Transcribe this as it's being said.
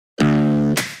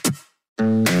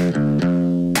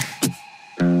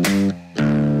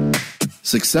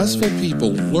Successful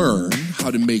people learn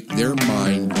how to make their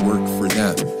mind work for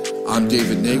them. I'm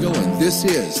David Nagel, and this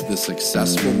is the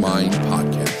Successful Mind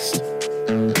Podcast.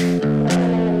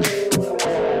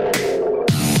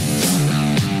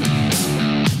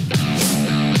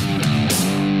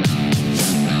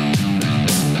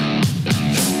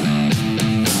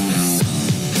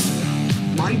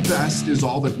 My best is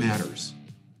all that matters.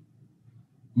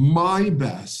 My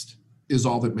best is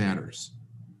all that matters.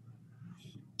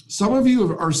 Some of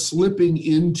you are slipping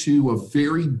into a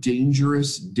very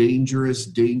dangerous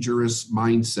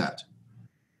mindset.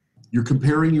 You're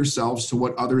comparing yourselves to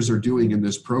what others are doing in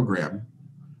this program,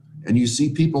 and you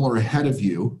see people are ahead of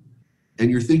you,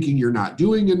 and you're thinking you're not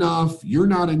doing enough, you're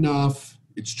not enough,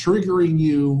 it's triggering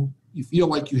you, you feel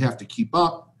like you have to keep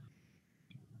up.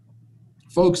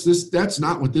 Folks, that's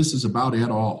not what this is about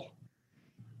at all.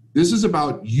 This is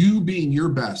about you being your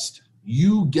best,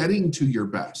 you getting to your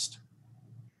best.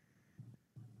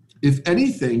 If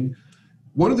anything,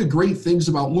 one of the great things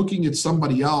about looking at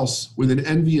somebody else with an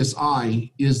envious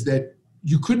eye is that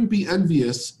you couldn't be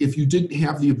envious if you didn't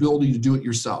have the ability to do it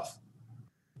yourself.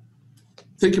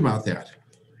 Think about that.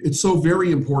 It's so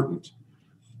very important.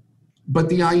 But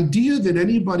the idea that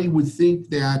anybody would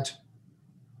think that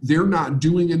they're not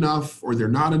doing enough or they're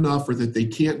not enough or that they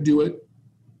can't do it,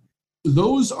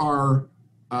 those are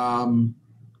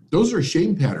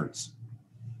shame patterns.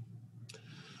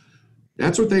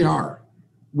 That's what they are.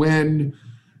 When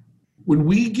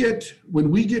we get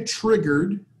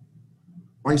triggered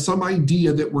by some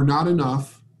idea that we're not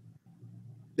enough,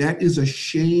 that is a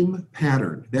shame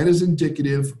pattern. That is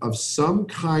indicative of some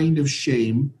kind of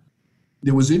shame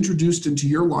that was introduced into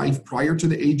your life prior to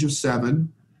the age of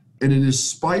 7, and it is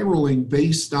spiraling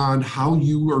based on how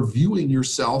you are viewing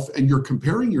yourself and you're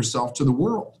comparing yourself to the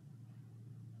world.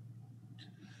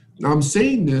 Now, I'm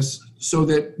saying this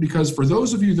because for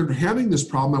those of you that are having this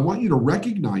problem, I want you to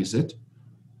recognize it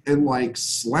and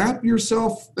slap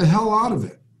yourself the hell out of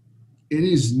it. It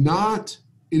is not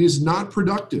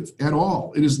productive at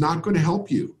all. It is not going to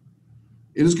help you.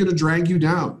 It is going to drag you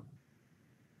down.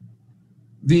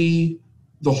 The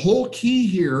whole key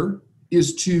here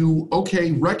is to,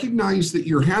 recognize that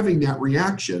you're having that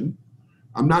reaction.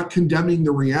 I'm not condemning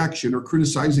the reaction or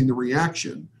criticizing the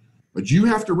reaction. But you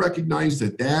have to recognize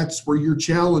that that's where your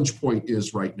challenge point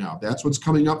is right now. That's what's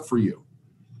coming up for you.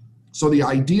 So the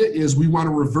idea is we want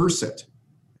to reverse it.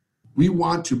 We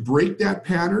want to break that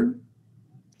pattern,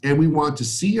 and we want to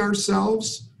see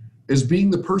ourselves as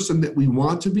being the person that we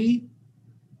want to be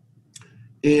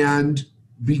and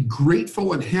be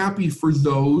grateful and happy for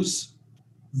those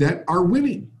that are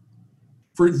winning,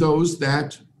 for those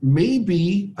that may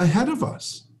be ahead of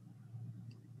us.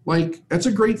 That's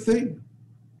a great thing.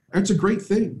 That's a great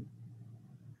thing.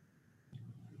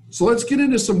 So let's get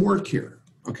into some work here,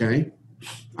 okay?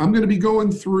 I'm going to be going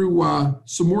through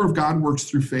some more of God Works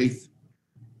Through Faith.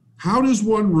 How does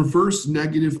one reverse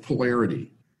negative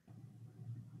polarity?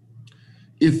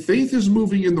 If faith is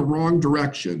moving in the wrong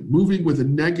direction, moving with a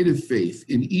negative faith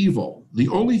in evil, the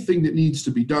only thing that needs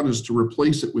to be done is to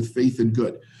replace it with faith in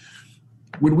good.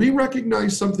 When we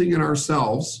recognize something in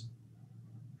ourselves,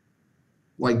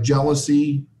 like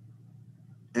jealousy,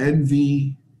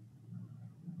 envy,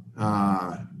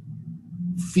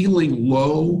 feeling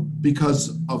low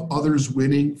because of others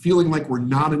winning, feeling like we're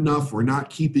not enough, we're not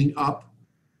keeping up.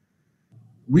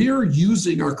 We are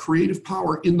using our creative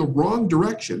power in the wrong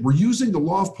direction. We're using the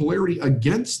law of polarity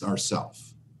against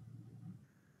ourselves.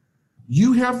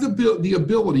 You have the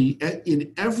ability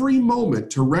in every moment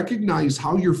to recognize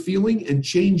how you're feeling and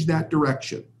change that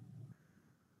direction.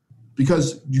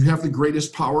 Because you have the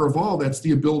greatest power of all. That's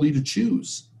the ability to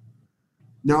choose.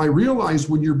 Now, I realize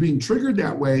when you're being triggered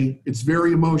that way, it's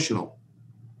very emotional.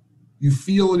 You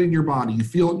feel it in your body. You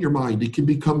feel it in your mind. It can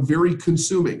become very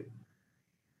consuming.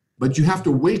 But you have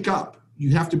to wake up.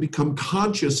 You have to become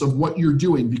conscious of what you're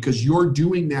doing because you're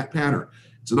doing that pattern.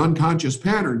 It's an unconscious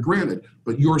pattern, granted,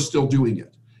 but you're still doing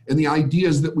it. And the idea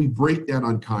is that we break that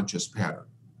unconscious pattern.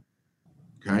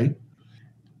 Okay?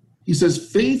 He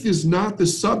says, faith is not the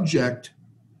subject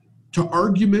to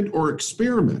argument or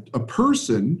experiment. A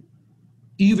person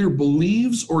either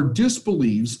believes or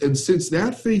disbelieves, and since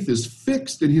that faith is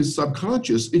fixed in his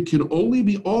subconscious, it can only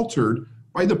be altered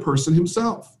by the person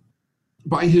himself,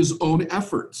 by his own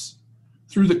efforts.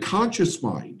 Through the conscious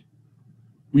mind,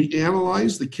 we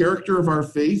analyze the character of our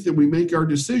faith and we make our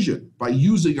decision. By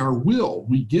using our will,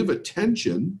 we give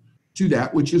attention to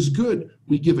that which is good.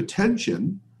 We give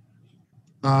attention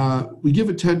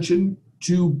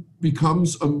to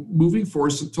becomes a moving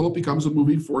force until it becomes a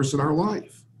moving force in our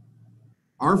life.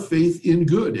 Our faith in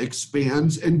good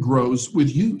expands and grows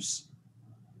with use.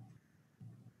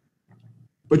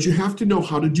 But you have to know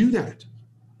how to do that.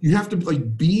 You have to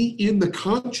be in the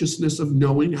consciousness of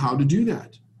knowing how to do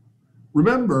that.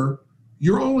 Remember,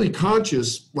 you're only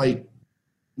conscious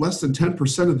less than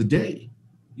 10% of the day.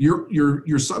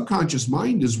 Your subconscious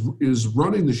mind is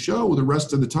running the show the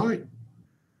rest of the time.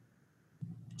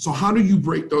 So how do you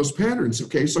break those patterns?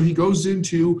 Okay, so he goes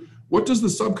into, what does the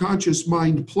subconscious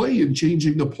mind play in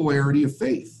changing the polarity of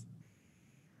faith?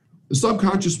 The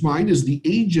subconscious mind is the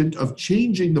agent of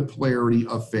changing the polarity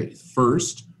of faith.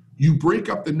 First, you break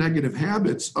up the negative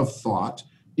habits of thought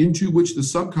into which the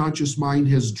subconscious mind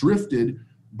has drifted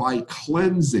by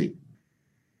cleansing,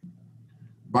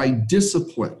 by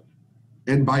discipline,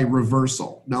 and by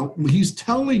reversal. Now, he's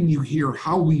telling you here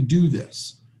how we do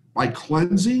this. By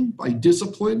cleansing, by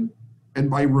discipline, and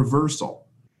by reversal.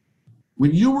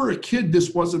 When you were a kid,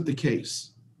 this wasn't the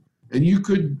case. And you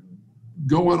could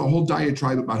go on a whole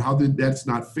diatribe about how that's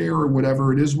not fair or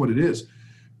whatever. It is what it is.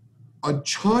 A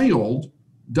child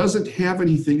doesn't have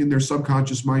anything in their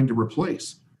subconscious mind to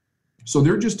replace. So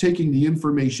they're just taking the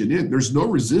information in. There's no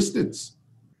resistance,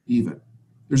 even.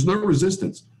 There's no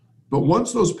resistance. But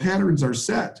once those patterns are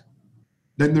set,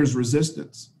 then there's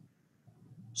resistance.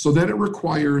 So then it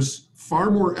requires far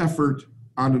more effort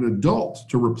on an adult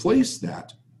to replace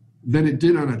that than it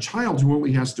did on a child who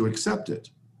only has to accept it.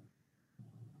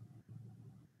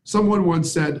 Someone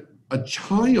once said, a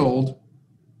child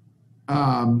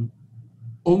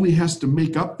only has to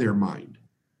make up their mind.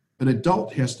 An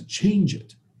adult has to change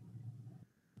it.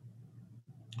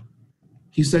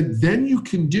 He said, then you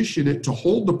condition it to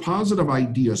hold the positive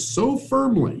idea so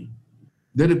firmly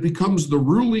that it becomes the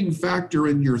ruling factor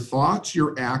in your thoughts,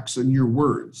 your acts, and your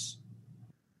words.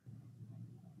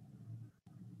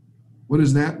 What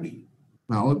does that mean?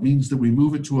 Well, it means that we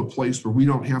move it to a place where we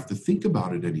don't have to think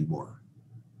about it anymore.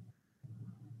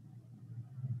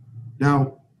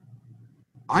 Now,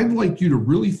 I'd like you to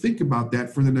really think about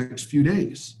that for the next few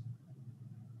days.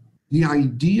 The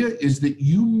idea is that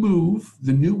you move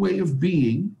the new way of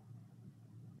being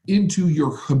into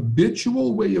your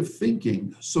habitual way of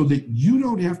thinking so that you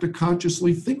don't have to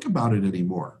consciously think about it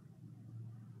anymore.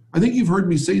 I think you've heard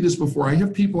me say this before. I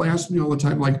have people ask me all the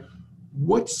time,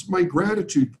 what's my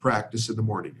gratitude practice in the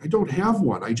morning? I don't have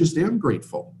one. I just am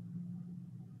grateful.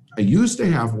 I used to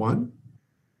have one,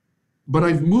 but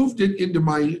I've moved it into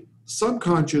my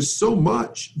subconscious so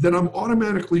much that I'm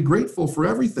automatically grateful for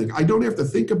everything. I don't have to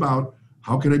think about,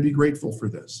 how can I be grateful for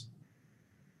this?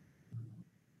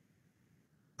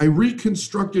 I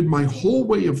reconstructed my whole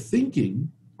way of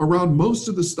thinking around most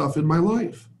of the stuff in my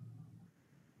life.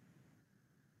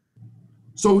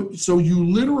 So you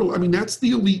literally, that's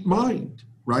the elite mind,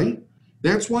 right?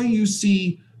 That's why you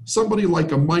see somebody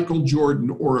like a Michael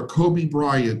Jordan or a Kobe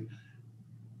Bryant,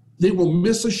 they will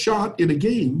miss a shot in a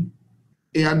game,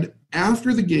 and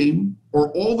after the game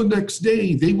or all the next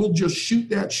day, they will just shoot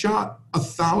that shot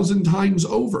 1,000 times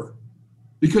over,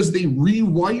 because they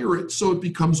rewire it so it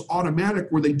becomes automatic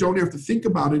where they don't have to think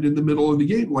about it in the middle of the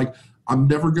game. I'm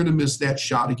never going to miss that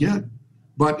shot again.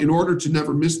 But in order to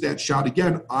never miss that shot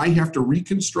again, I have to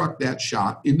reconstruct that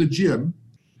shot in the gym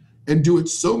and do it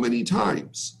so many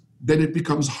times that it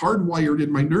becomes hardwired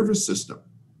in my nervous system.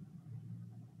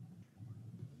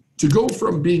 To go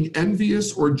from being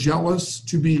envious or jealous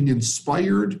to being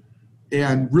inspired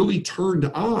and really turned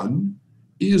on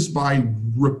is by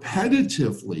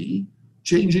repetitively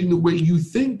changing the way you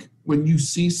think when you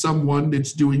see someone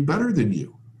that's doing better than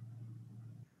you.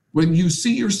 When you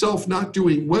see yourself not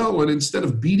doing well, and instead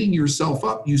of beating yourself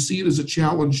up, you see it as a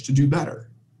challenge to do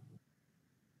better.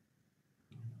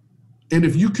 And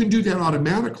if you can do that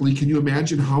automatically, can you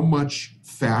imagine how much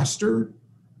faster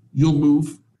you'll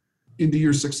move into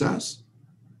your success?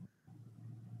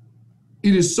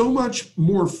 It is so much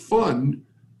more fun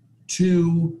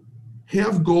to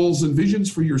have goals and visions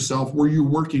for yourself where you're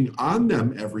working on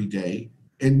them every day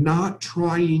and not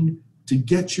trying to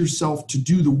get yourself to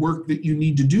do the work that you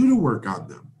need to do to work on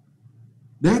them.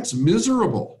 That's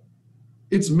miserable.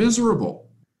 It's miserable.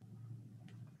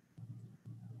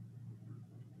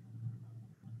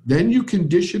 Then you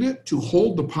condition it to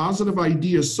hold the positive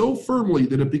idea so firmly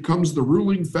that it becomes the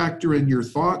ruling factor in your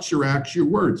thoughts, your acts, your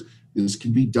words. This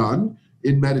can be done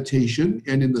in meditation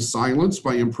and in the silence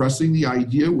by impressing the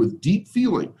idea with deep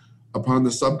feeling upon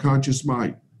the subconscious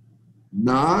mind,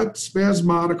 not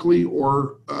spasmodically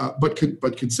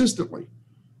but consistently.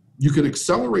 You can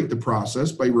accelerate the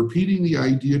process by repeating the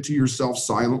idea to yourself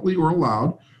silently or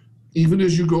aloud, even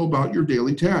as you go about your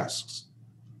daily tasks.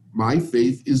 My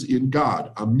faith is in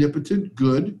God, omnipotent,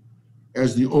 good,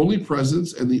 as the only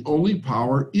presence and the only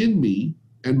power in me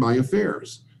and my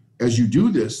affairs. As you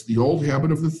do this, the old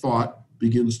habit of the thought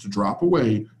begins to drop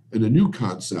away and a new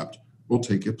concept will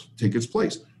take its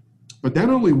place. But that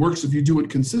only works if you do it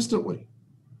consistently.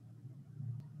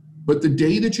 But the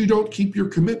day that you don't keep your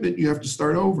commitment, you have to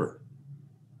start over.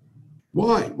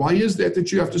 Why? Why is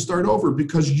that you have to start over?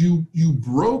 Because you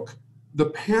broke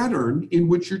the pattern in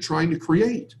which you're trying to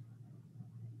create.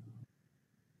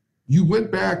 You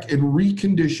went back and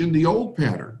reconditioned the old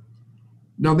pattern.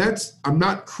 Now I'm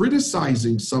not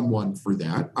criticizing someone for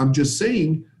that. I'm just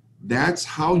saying that's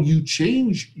how you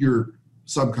change your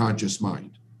subconscious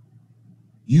mind.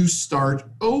 You start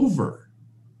over.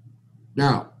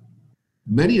 Now,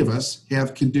 many of us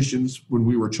have conditions when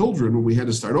we were children, when we had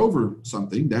to start over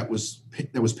something that was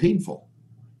painful.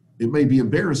 It may be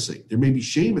embarrassing. There may be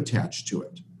shame attached to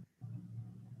it.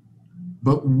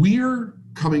 But we're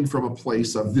coming from a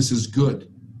place of this is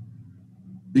good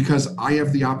because I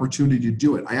have the opportunity to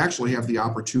do it. I actually have the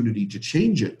opportunity to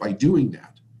change it by doing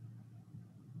that.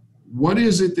 What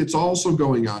is it that's also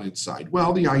going on inside?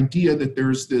 Well, the idea that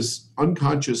there's this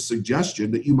unconscious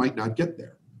suggestion that you might not get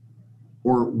there.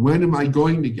 Or when am I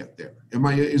going to get there?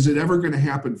 Is it ever going to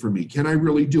happen for me? Can I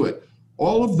really do it?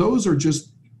 All of those are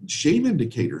just shame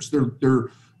indicators. They're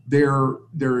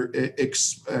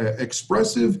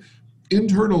expressive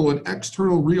internal and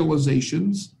external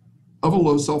realizations of a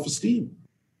low self-esteem.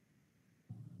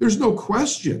 There's no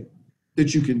question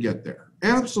that you can get there.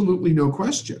 Absolutely no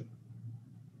question.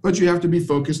 But you have to be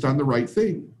focused on the right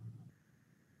thing.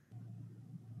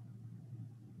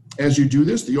 As you do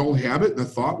this, the old habit and the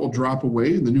thought will drop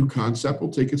away and the new concept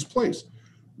will take its place.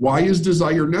 Why is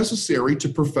desire necessary to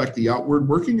perfect the outward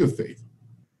working of faith?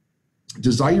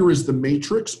 Desire is the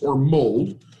matrix or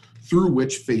mold through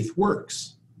which faith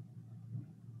works.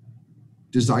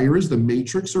 Desire is the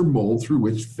matrix or mold through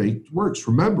which faith works.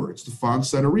 Remember, it's the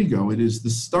fons saturego. It is the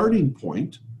starting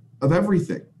point of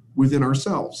everything within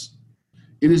ourselves.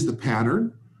 It is the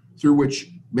pattern through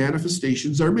which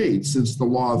manifestations are made. Since the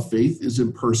law of faith is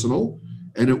impersonal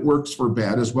and it works for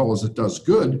bad as well as it does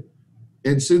good,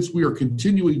 and since we are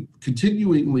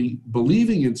continually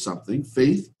believing in something,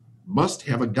 faith must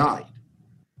have a guide.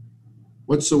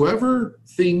 Whatsoever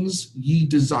things ye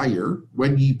desire,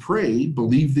 when ye pray,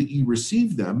 believe that ye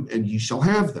receive them, and ye shall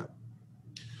have them.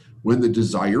 When the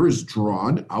desire is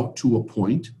drawn out to a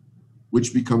point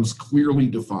which becomes clearly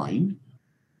defined,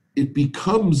 it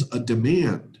becomes a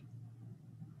demand.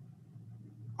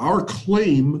 Our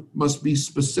claim must be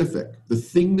specific. The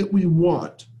thing that we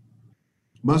want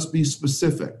must be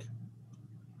specific,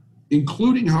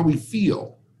 including how we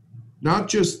feel, not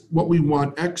just what we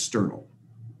want external.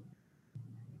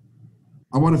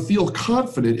 I want to feel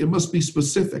confident. It must be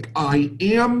specific. I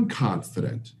am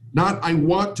confident, not I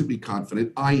want to be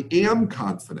confident. I am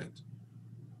confident.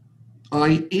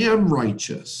 I am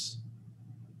righteous.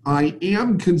 I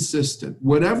am consistent.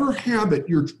 Whatever habit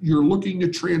you're looking to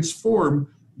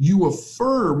transform, you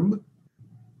affirm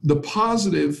the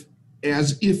positive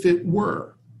as if it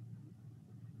were.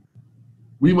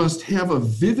 We must have a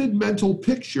vivid mental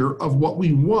picture of what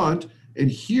we want, and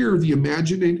here the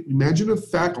imaginative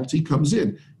faculty comes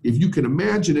in. If you can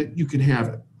imagine it, you can have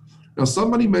it. Now,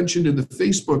 somebody mentioned in the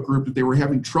Facebook group that they were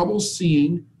having trouble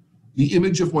seeing the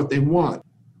image of what they want.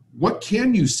 What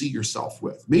can you see yourself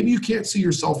with? Maybe you can't see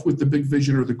yourself with the big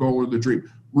vision or the goal or the dream.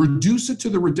 Reduce it to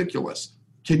the ridiculous.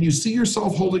 Can you see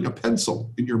yourself holding a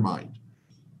pencil in your mind?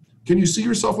 Can you see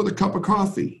yourself with a cup of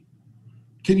coffee?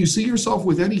 Can you see yourself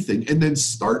with anything? And then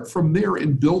start from there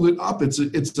and build it up. It's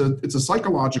a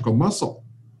psychological muscle.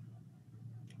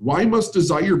 Why must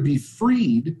desire be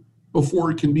freed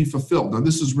before it can be fulfilled? Now,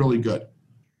 this is really good.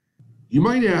 You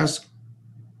might ask,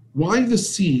 why the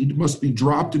seed must be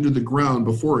dropped into the ground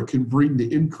before it can bring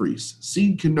the increase?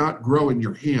 Seed cannot grow in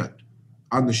your hand,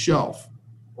 on the shelf,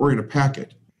 or in a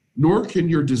packet, nor can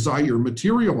your desire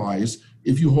materialize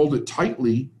if you hold it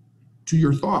tightly to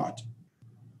your thought.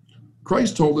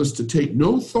 Christ told us to take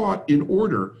no thought in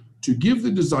order to give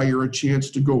the desire a chance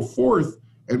to go forth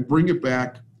and bring it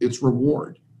back its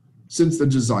reward. Since the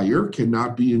desire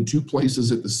cannot be in two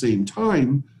places at the same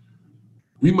time,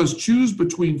 we must choose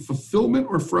between fulfillment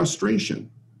or frustration,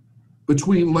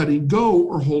 between letting go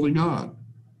or holding on.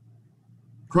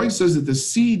 Christ says that the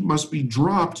seed must be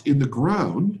dropped in the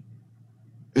ground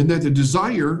and that the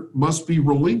desire must be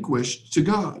relinquished to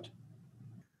God.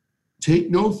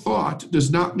 Take no thought does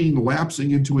not mean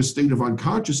lapsing into a state of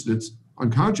unconsciousness.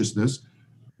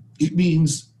 It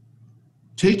means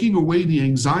taking away the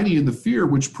anxiety and the fear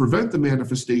which prevent the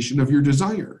manifestation of your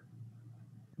desire.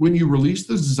 When you release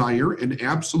the desire and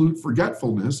absolute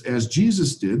forgetfulness, as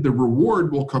Jesus did, the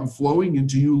reward will come flowing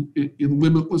into you in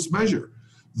limitless measure.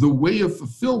 The way of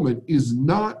fulfillment is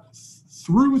not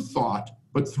through thought,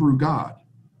 but through God.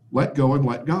 let go and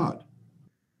let God.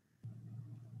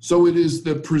 So it is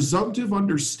the presumptive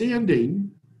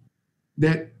understanding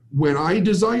that when I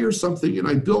desire something and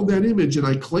I build that image and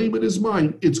I claim it as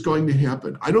mine, it's going to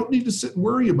happen. I don't need to sit and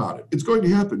worry about it. It's going to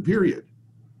happen, period.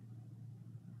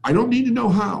 I don't need to know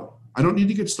how. I don't need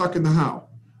to get stuck in the how.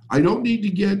 I don't need to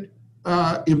get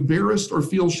embarrassed or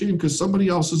feel shame because somebody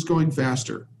else is going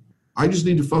faster. I just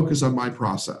need to focus on my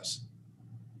process.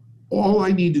 All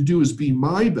I need to do is be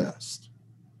my best.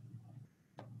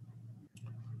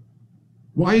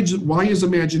 Why is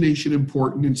imagination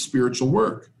important in spiritual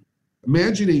work?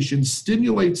 Imagination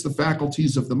stimulates the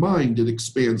faculties of the mind. It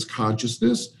expands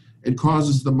consciousness and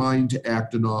causes the mind to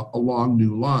act along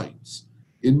new lines.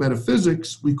 In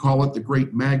metaphysics, we call it the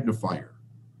great magnifier.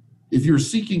 If you're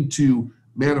seeking to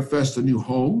manifest a new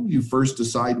home, you first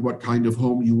decide what kind of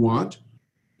home you want.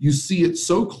 You see it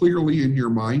so clearly in your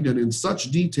mind and in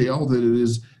such detail that it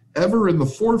is ever in the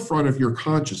forefront of your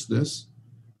consciousness.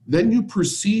 Then you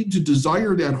proceed to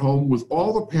desire that home with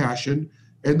all the passion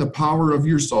and the power of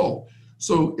your soul.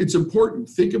 So it's important.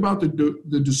 Think about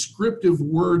the descriptive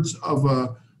words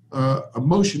of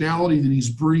emotionality that he's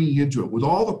bringing into it with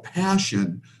all the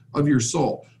passion of your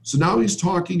soul. So now he's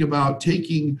talking about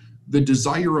taking the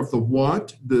desire of the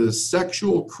want, the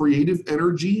sexual creative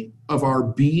energy of our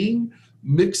being,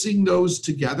 mixing those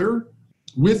together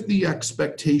with the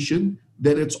expectation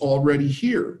that it's already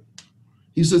here.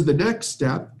 He says the next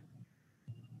step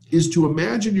is to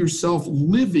imagine yourself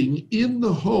living in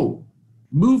the home,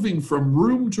 moving from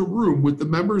room to room with the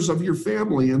members of your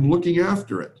family and looking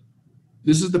after it.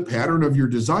 This is the pattern of your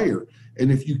desire.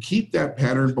 And if you keep that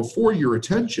pattern before your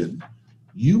attention,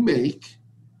 you make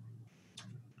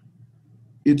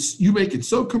it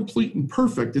so complete and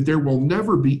perfect that there will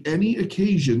never be any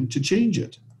occasion to change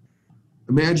it.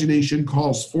 Imagination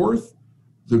calls forth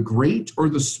the great or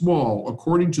the small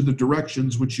according to the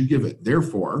directions which you give it.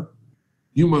 Therefore,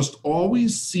 you must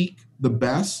always seek the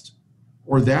best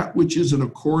or that which is in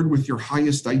accord with your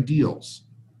highest ideals.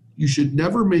 You should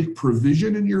never make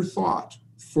provision in your thought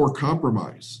for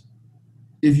compromise.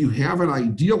 If you have an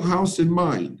ideal house in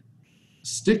mind,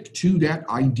 stick to that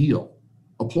ideal.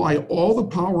 Apply all the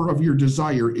power of your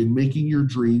desire in making your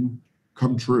dream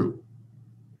come true.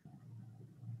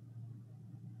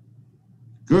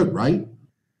 Good, right?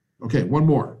 Okay, one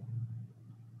more.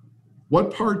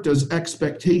 What part does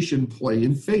expectation play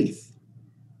in faith?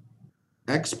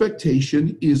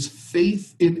 Expectation is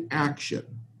faith in action.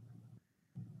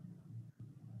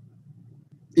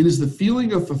 It is the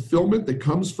feeling of fulfillment that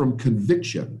comes from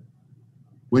conviction.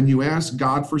 When you ask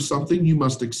God for something, you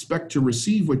must expect to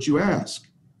receive what you ask.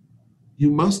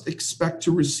 You must expect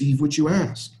to receive what you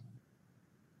ask.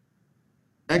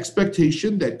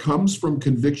 Expectation that comes from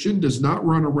conviction does not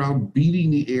run around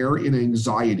beating the air in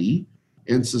anxiety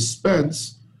and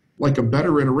suspense like a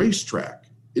bettor at a racetrack.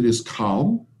 It is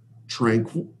calm,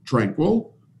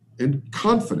 tranquil, and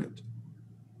confident.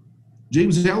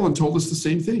 James Allen told us the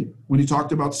same thing when he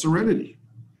talked about serenity.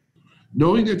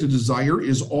 Knowing that the desire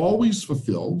is always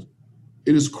fulfilled,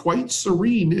 it is quite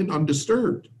serene and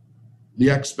undisturbed. The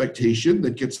expectation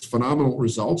that gets phenomenal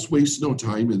results wastes no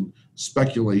time in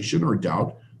speculation or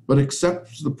doubt, but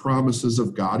accepts the promises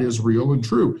of God as real and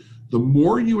true. The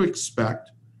more you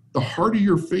expect, the harder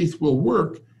your faith will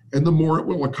work and the more it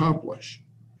will accomplish.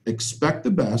 Expect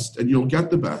the best and you'll get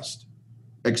the best.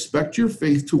 Expect your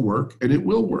faith to work and it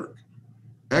will work.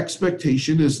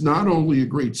 Expectation is not only a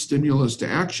great stimulus to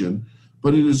action,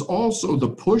 but it is also the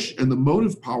push and the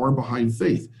motive power behind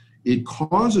faith. It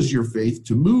causes your faith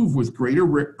to move with greater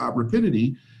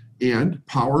rapidity and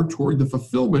power toward the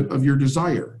fulfillment of your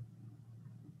desire.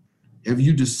 Have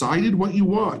you decided what you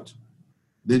want?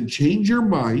 Then change your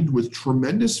mind with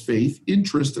tremendous faith,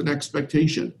 interest, and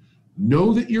expectation.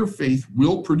 Know that your faith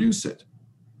will produce it.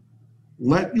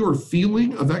 Let your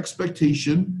feeling of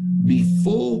expectation be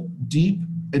full, deep,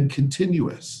 and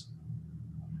continuous.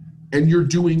 And you're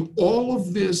doing all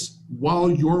of this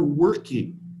while you're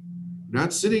working.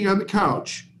 Not sitting on the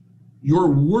couch. You're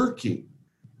working.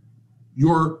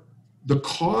 You're the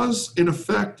cause and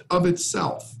effect of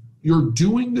itself. You're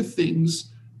doing the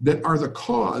things that are the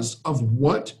cause of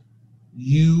what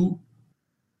you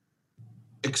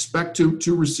expect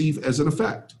to receive as an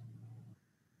effect.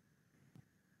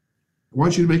 I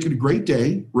want you to make it a great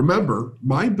day. Remember,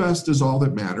 my best is all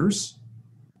that matters.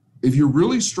 If you're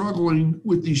really struggling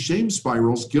with these shame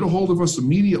spirals, get a hold of us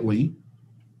immediately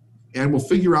and we'll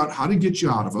figure out how to get you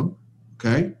out of them,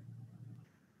 okay?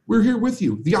 We're here with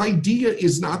you. The idea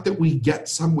is not that we get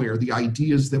somewhere. The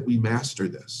idea is that we master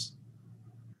this.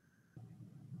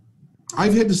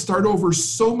 I've had to start over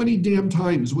so many damn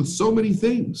times with so many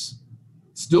things.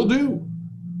 Still do.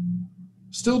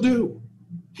 Still do.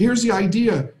 Here's the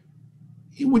idea.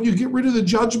 When you get rid of the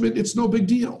judgment, it's no big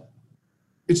deal.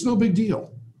 It's no big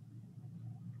deal.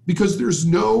 Because there's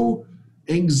no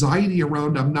anxiety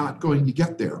around I'm not going to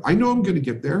get there. I know I'm going to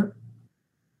get there.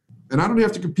 And I don't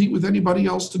have to compete with anybody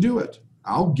else to do it.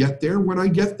 I'll get there when I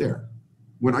get there.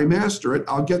 When I master it,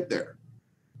 I'll get there.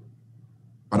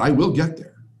 But I will get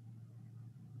there.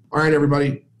 All right,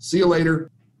 everybody. See you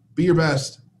later. Be your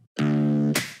best.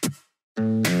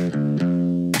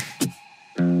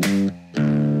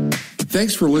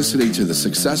 Thanks for listening to the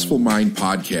Successful Mind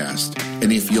podcast.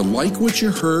 And if you like what you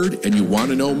heard and you want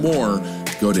to know more,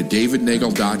 go to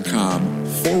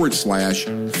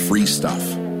davidnagel.com/free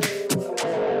stuff.